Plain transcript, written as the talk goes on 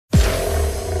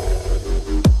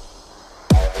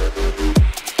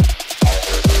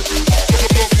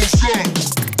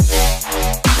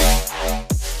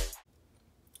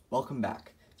welcome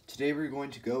back. Today we're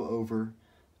going to go over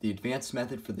the advanced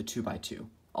method for the 2x2,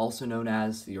 also known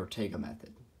as the Ortega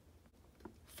method.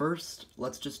 First,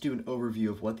 let's just do an overview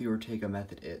of what the Ortega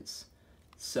method is.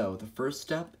 So the first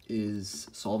step is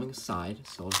solving a side,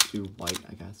 so I'll just do white,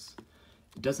 I guess.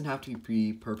 It doesn't have to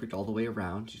be perfect all the way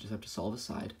around, you just have to solve a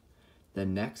side.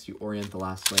 Then next, you orient the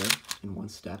last layer in one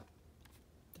step.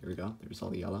 There we go, there's all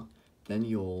the yellow. Then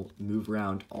you'll move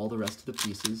around all the rest of the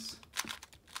pieces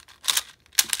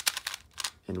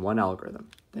in one algorithm,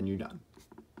 then you're done.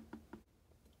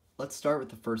 Let's start with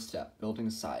the first step, building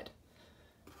a side.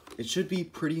 It should be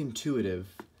pretty intuitive.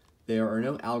 There are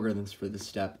no algorithms for this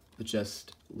step, but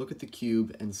just look at the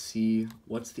cube and see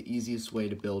what's the easiest way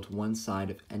to build one side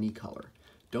of any color.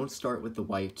 Don't start with the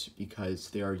white because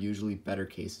there are usually better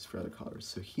cases for other colors.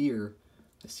 So here,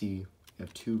 I see you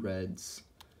have two reds,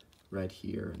 red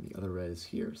here, and the other red is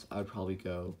here. So I would probably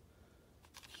go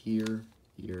here,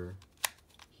 here,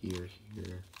 here,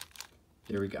 here.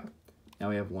 There we go. Now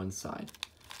we have one side.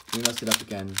 We messed it up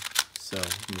again, so I'm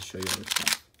going to show you other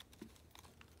stuff.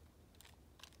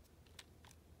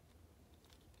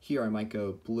 Here I might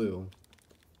go blue.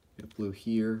 We have blue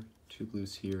here, two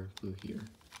blues here, blue here.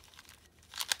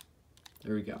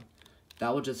 There we go.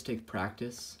 That will just take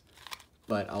practice,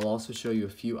 but I'll also show you a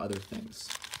few other things.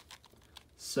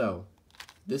 So,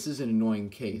 this is an annoying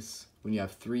case when you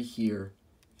have three here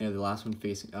and the last one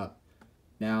facing up.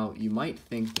 Now, you might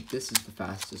think that this is the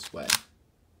fastest way,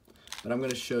 but I'm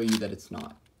going to show you that it's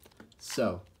not.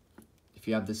 So, if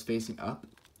you have this facing up,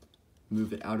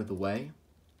 move it out of the way,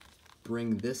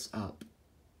 bring this up,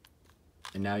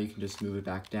 and now you can just move it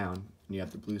back down, and you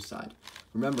have the blue side.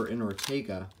 Remember, in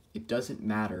Ortega, it doesn't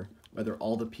matter whether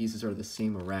all the pieces are the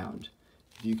same around.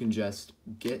 If you can just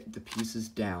get the pieces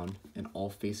down and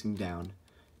all facing down,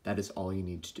 that is all you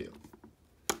need to do.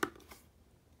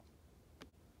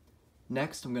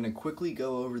 Next, I'm going to quickly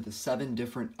go over the 7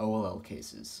 different OLL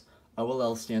cases.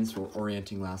 OLL stands for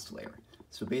orienting last layer.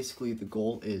 So basically the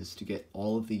goal is to get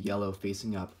all of the yellow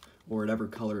facing up or whatever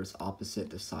color is opposite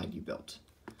the side you built.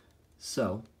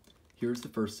 So here's the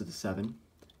first of the 7.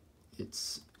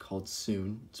 It's called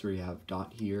soon. It's where you have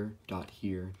dot here, dot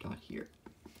here, dot here.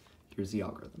 Here's the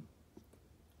algorithm.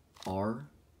 R,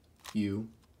 U,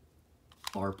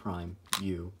 R prime,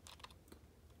 U,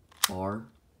 R,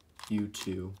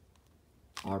 U2,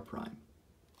 R prime.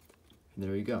 And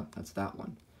there you go, that's that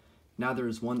one. Now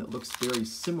there's one that looks very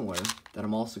similar that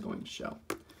I'm also going to show.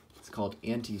 It's called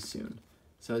anti-soon.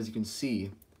 So as you can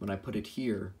see, when I put it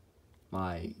here,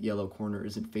 my yellow corner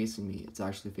isn't facing me, it's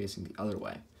actually facing the other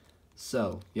way.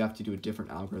 So you have to do a different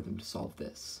algorithm to solve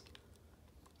this.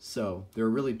 So there are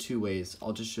really 2 ways.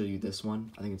 I'll just show you this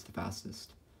one. I think it's the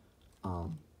fastest.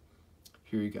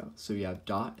 Here you go. So you have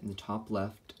dot in the top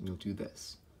left, and you'll do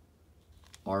this.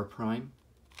 R prime,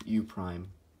 U prime,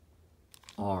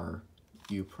 R,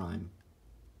 U prime,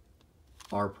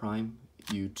 R prime,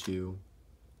 U2,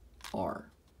 R.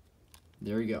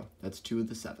 There you go. That's 2 of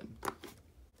the 7.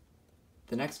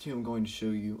 The next 2 I'm going to show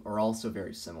you are also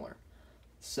very similar.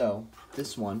 So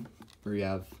this one, where you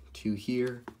have 2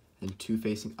 here and 2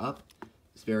 facing up,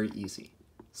 is very easy.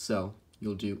 So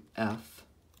you'll do F,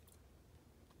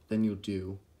 then you'll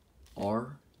do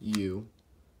R, U,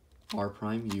 R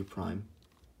prime, U prime,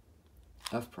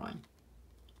 F prime.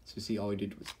 So you see all we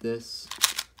did was this,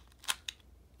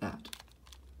 that.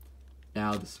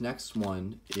 Now this next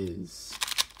one is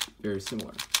very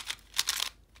similar.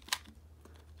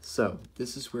 So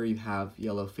this is where you have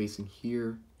yellow facing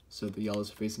here, so the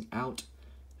yellows are facing out,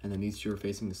 and then these 2 are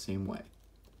facing the same way.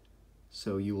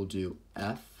 So you will do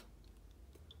F,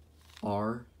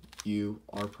 R, U,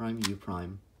 R prime, U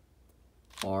prime,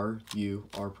 R, U,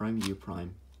 R prime, U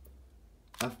prime,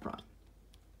 F prime.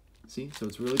 See, so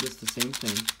it's really just the same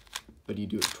thing, but you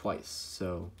do it twice.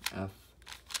 So F,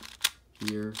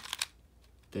 here,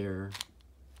 there,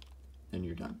 and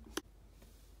you're done.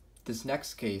 This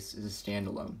next case is a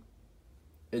standalone.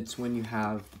 It's when you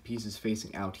have the pieces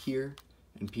facing out here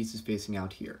and pieces facing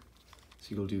out here.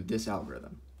 So you'll do this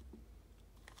algorithm.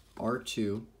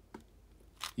 R2,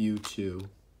 U2,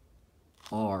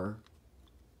 R,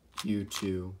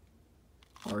 U2,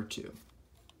 R2.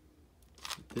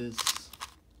 This.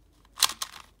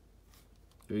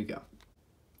 There you go.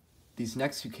 These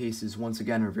next 2 cases, once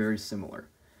again, are very similar.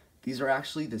 These are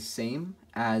actually the same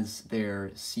as their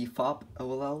CFOP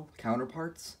OLL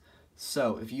counterparts,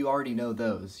 so if you already know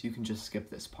those, you can just skip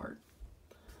this part.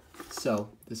 So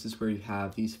this is where you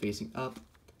have these facing up,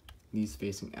 these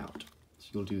facing out. So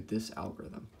you'll do this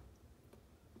algorithm.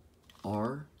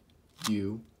 R,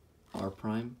 U, R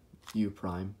prime, U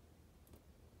prime,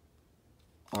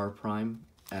 R prime,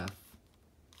 F,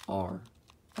 R,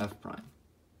 F prime.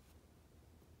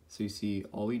 So you see,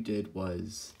 all we did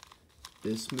was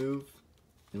this move,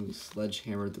 and we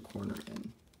sledgehammered the corner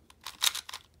in.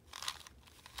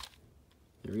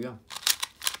 There we go.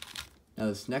 Now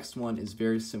this next one is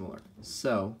very similar.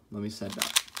 So let me set it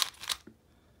up.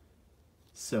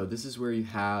 So this is where you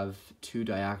have two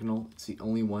diagonal. It's the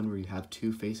only one where you have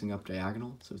two facing up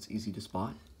diagonal, so it's easy to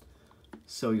spot.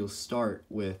 So you'll start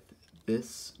with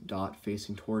this dot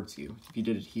facing towards you. If you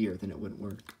did it here, then it wouldn't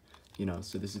work. You know,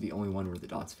 so this is the only one where the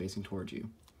dot's facing towards you.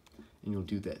 And you'll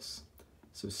do this.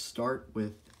 So start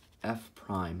with F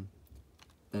prime,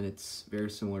 then it's very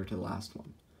similar to the last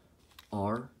one.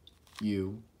 R,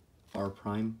 U, R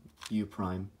prime, U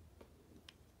prime,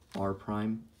 R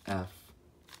prime, F,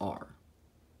 R.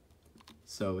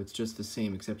 So it's just the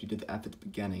same, except you did the F at the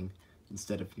beginning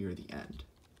instead of near the end.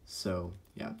 So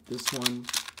you have this one,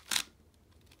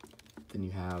 then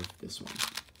you have this one.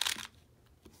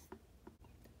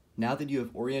 Now that you have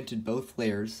oriented both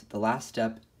layers, the last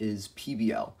step is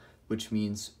PBL, which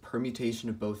means permutation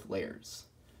of both layers.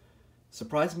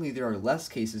 Surprisingly, there are less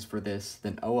cases for this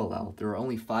than OLL. There are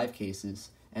only 5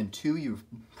 cases, and 2 you've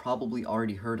probably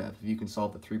already heard of if you can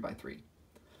solve the 3x3.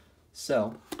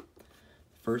 So,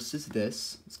 first is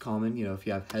this. It's common, you know, if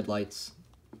you have headlights,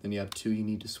 then you have 2 you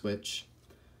need to switch.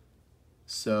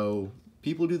 So,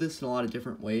 people do this in a lot of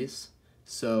different ways.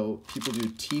 So, people do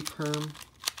T-perm.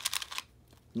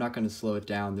 I'm not going to slow it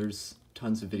down. There's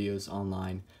tons of videos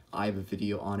online. I have a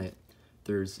video on it.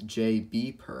 There's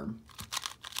JB perm.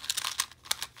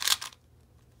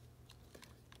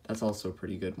 That's also a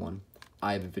pretty good one.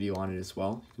 I have a video on it as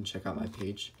well. You can check out my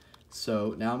page.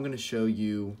 So now I'm going to show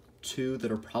you 2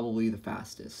 that are probably the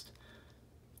fastest.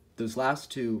 Those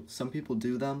last 2, some people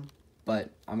do them,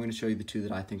 but I'm going to show you the 2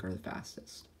 that I think are the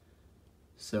fastest.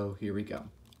 So here we go.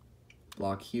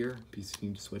 Block here, piece you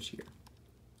need to switch here.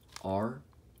 R,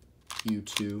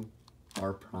 U2,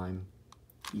 R prime,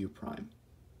 U prime.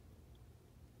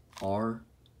 R,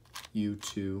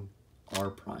 U2, R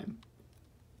prime.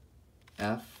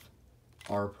 F,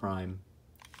 R prime,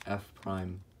 F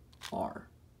prime, R.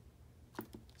 So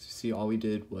see, all we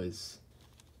did was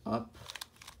up,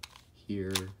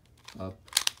 here, up,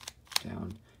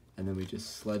 down, and then we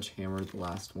just sledgehammered the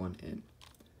last one in.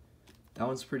 That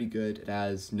one's pretty good. It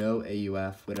has no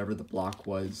AUF, whatever the block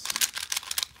was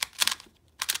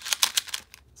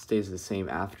stays the same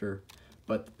after.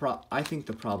 But I think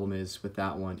the problem is with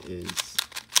that one is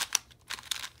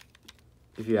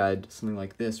if you had something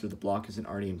like this where the block isn't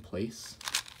already in place,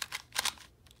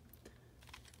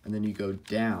 and then you go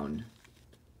down,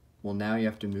 well, now you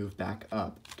have to move back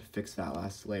up to fix that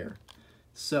last layer.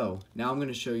 So now I'm going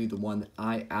to show you the one that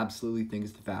I absolutely think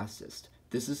is the fastest.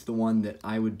 This is the one that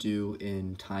I would do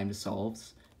in time to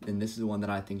solves, and this is the one that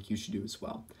I think you should do as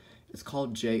well. It's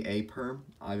called JA perm.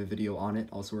 I have a video on it,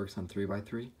 also works on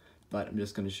 3x3, but I'm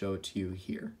just going to show it to you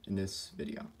here in this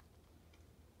video.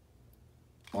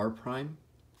 R prime,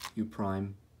 U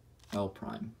prime, L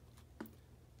prime,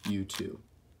 U2.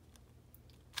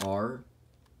 R,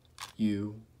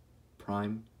 U,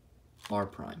 prime, R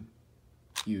prime,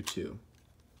 U2.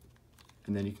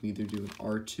 And then you can either do an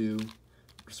R2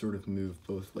 or sort of move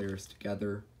both layers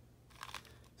together.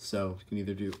 So you can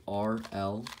either do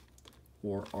RL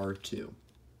or R2.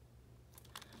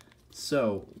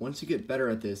 So once you get better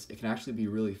at this, it can actually be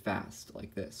really fast,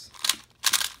 like this.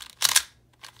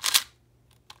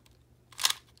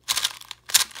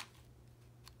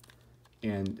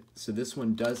 And so this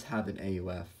one does have an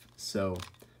AUF. So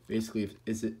basically,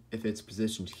 if it's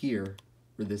positioned here,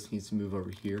 where this needs to move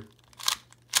over here,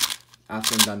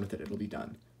 after I'm done with it, it'll be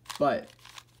done. But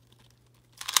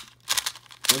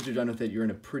once you're done with it, you're in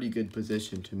a pretty good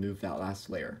position to move that last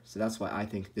layer. So that's why I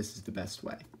think this is the best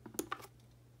way.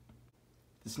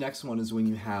 This next one is when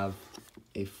you have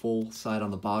a full side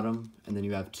on the bottom, and then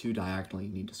you have 2 diagonal you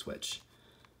need to switch.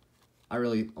 I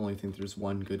really only think there's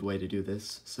one good way to do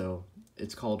this, so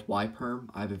it's called Y-perm.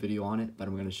 I have a video on it, but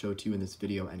I'm going to show it to you in this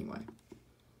video anyway.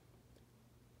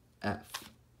 F,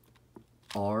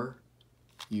 R,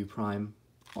 U prime,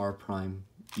 R prime,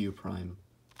 U prime,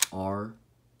 R,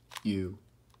 U,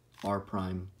 R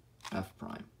prime, F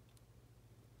prime.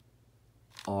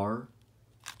 R,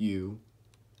 U,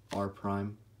 R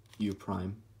prime, U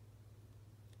prime,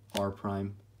 R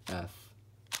prime, F,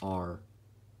 R,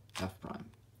 F prime.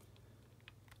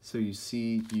 So you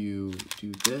see you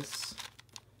do this,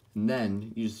 and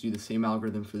then you just do the same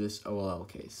algorithm for this OLL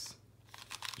case.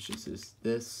 Which is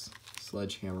this,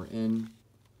 sledgehammer in,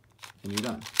 and you're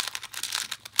done.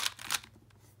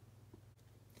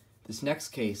 This next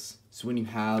case is when you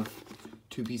have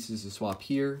 2 pieces to swap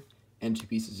here and 2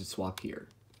 pieces to swap here.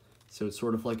 so it's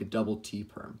sort of like a double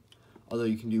T-perm, although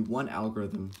you can do one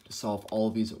algorithm to solve all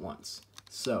of these at once.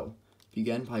 So,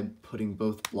 begin by putting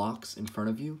both blocks in front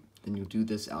of you, then you'll do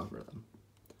this algorithm.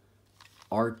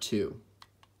 R2,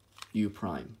 U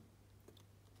prime,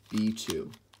 B2,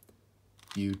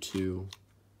 U2,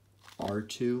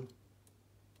 R2,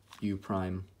 U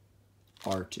prime,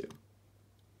 R2.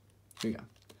 Here you go.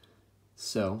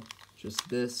 So, just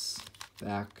this,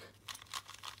 back,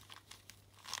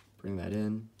 bring that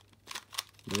in,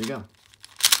 there we go.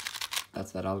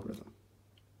 That's that algorithm.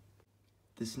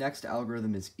 This next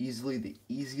algorithm is easily the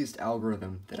easiest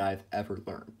algorithm that I've ever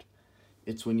learned.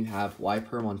 It's when you have Y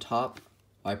perm on top,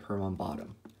 Y perm on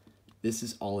bottom. This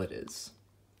is all it is.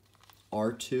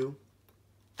 R2,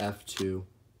 F2,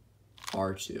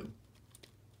 R2.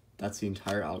 That's the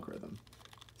entire algorithm.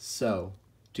 So,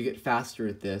 to get faster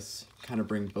at this, kind of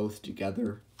bring both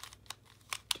together.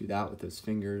 Do that with those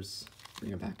fingers,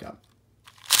 bring it back up.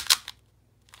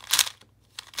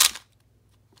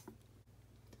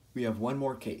 We have one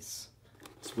more case.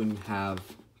 It's when you have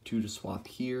 2 to swap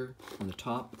here on the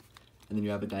top, and then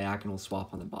you have a diagonal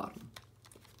swap on the bottom.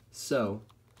 So,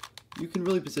 you can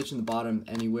really position the bottom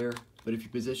anywhere, but if you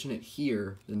position it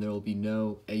here, then there will be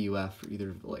no AUF for either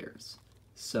of the layers.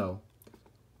 So,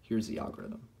 here's the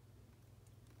algorithm.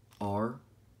 R,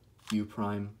 U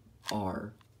prime,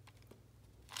 R,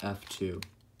 F2,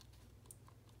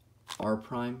 R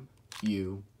prime,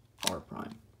 U, R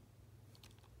prime.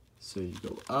 So you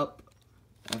go up,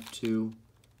 F2,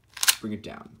 bring it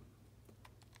down.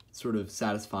 Sort of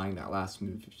satisfying that last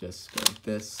move. You just go like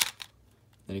this,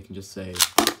 then you can just say,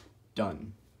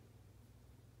 done.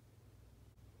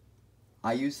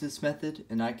 I use this method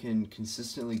and I can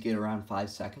consistently get around 5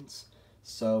 seconds.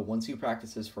 So once you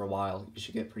practice this for a while, you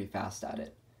should get pretty fast at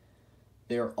it.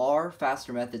 There are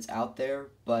faster methods out there,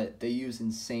 but they use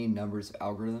insane numbers of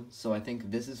algorithms, so I think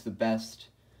this is the best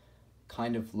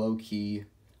kind of low-key,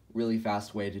 really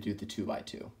fast way to do the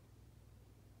 2x2.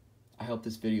 I hope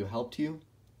this video helped you,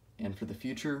 and for the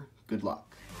future, good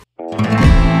luck.